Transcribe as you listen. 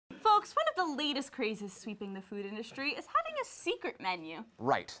folks, one of the latest crazes sweeping the food industry is having a secret menu.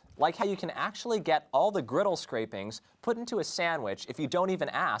 Right. Like how you can actually get all the griddle scrapings put into a sandwich if you don't even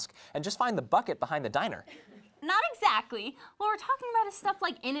ask and just find the bucket behind the diner. Not exactly. What we're talking about is stuff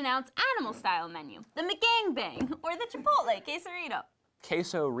like In-N-Out's animal-style menu, the McGangbang, or the Chipotle quesarito.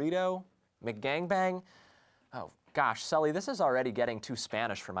 Quesarito? McGangbang? Oh, gosh, Sully, this is already getting too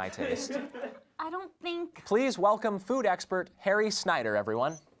Spanish for my taste. I don't think... Please welcome food expert Harry Snyder,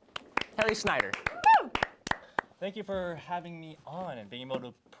 everyone. Harry Snyder. Woo! Thank you for having me on and being able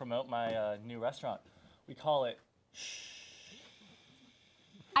to promote my new restaurant. We call it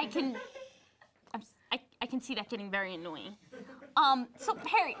I can see that getting very annoying. So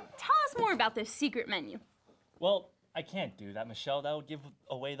Harry, tell us more about this secret menu. Well, I can't do that, Michelle. That would give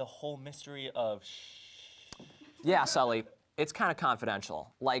away the whole mystery of Yeah, Sully, it's kind of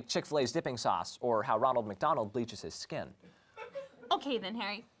confidential, like Chick-fil-A's dipping sauce or how Ronald McDonald bleaches his skin. Okay then,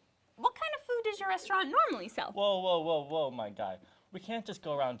 Harry. What kind of food does your restaurant normally sell? Whoa, whoa, whoa, whoa, my guy. We can't just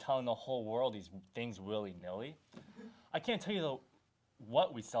go around telling the whole world these things willy-nilly. I can't tell you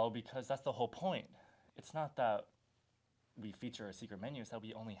what we sell because that's the whole point. It's not that we feature a secret menu, it's that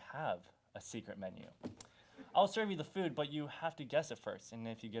we only have a secret menu. I'll serve you the food, but you have to guess it first, and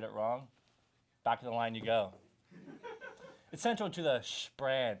if you get it wrong, back of the line you go. It's central to the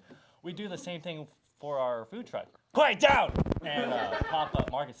brand. We do the same thing for our food truck. Quiet down! And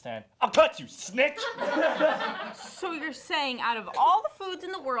pop-up market stand. I'll cut you, snitch! So you're saying out of all the foods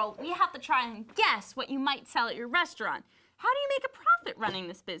in the world, we have to try and guess what you might sell at your restaurant. How do you make a profit running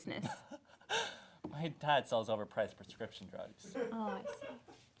this business? My dad sells overpriced prescription drugs. Oh, I see.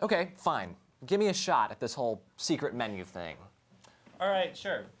 Okay, fine. Give me a shot at this whole secret menu thing. All right,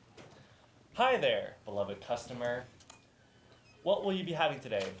 sure. Hi there, beloved customer. What will you be having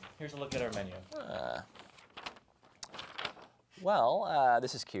today? Here's a look at our menu.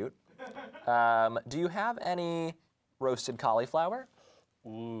 This is cute. Do you have any roasted cauliflower?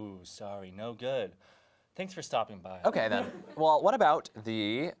 Ooh, sorry, no good. Thanks for stopping by. Okay, then. Well, what about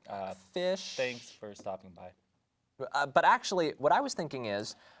the fish? Thanks for stopping by. But actually, what I was thinking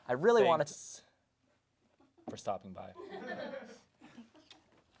is, I really wanted to... Thanks for stopping by.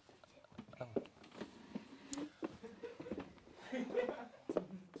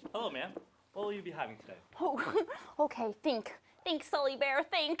 Hello, ma'am. What will you be having today? Oh, okay, think, Sully Bear,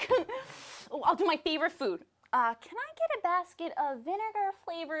 think. Oh, I'll do my favorite food. Can I get a basket of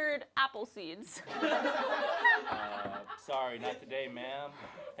vinegar-flavored apple seeds? Sorry, not today, ma'am.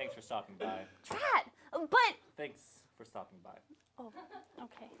 Thanks for stopping by. Drat, but... Thanks for stopping by. Oh,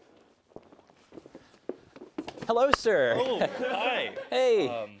 okay. Hello, sir. Oh, hi. Hey.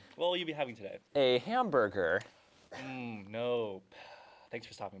 What will you be having today? A hamburger. No. Thanks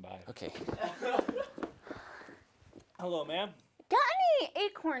for stopping by. Okay. Hello, ma'am. Got any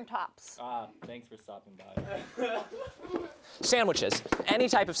acorn tops? Thanks for stopping by. Sandwiches. Any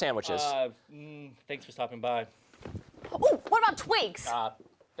type of sandwiches. Thanks for stopping by. Oh, what about twigs?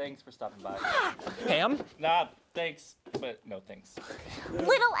 Thanks for stopping by. Ham? Nah, thanks, but no thanks.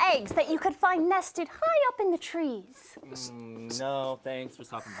 Little eggs that you could find nested high up in the trees. No, thanks for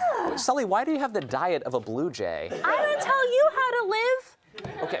stopping by. Sully, why do you have the diet of a blue jay? I don't tell you how to live.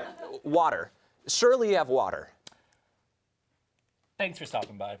 Okay, water. Surely you have water. Thanks for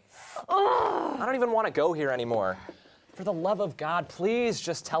stopping by. Ugh. I don't even want to go here anymore. For the love of God, please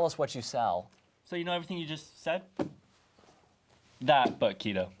just tell us what you sell. So you know everything you just said? That, but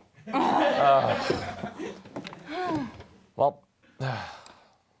keto. Well,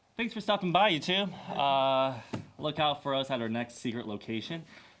 Thanks for stopping by, you two. Look out for us at our next secret location.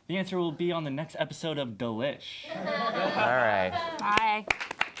 The answer will be on the next episode of Delish. all right. Bye.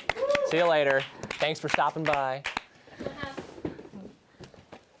 See you later. Thanks for stopping by.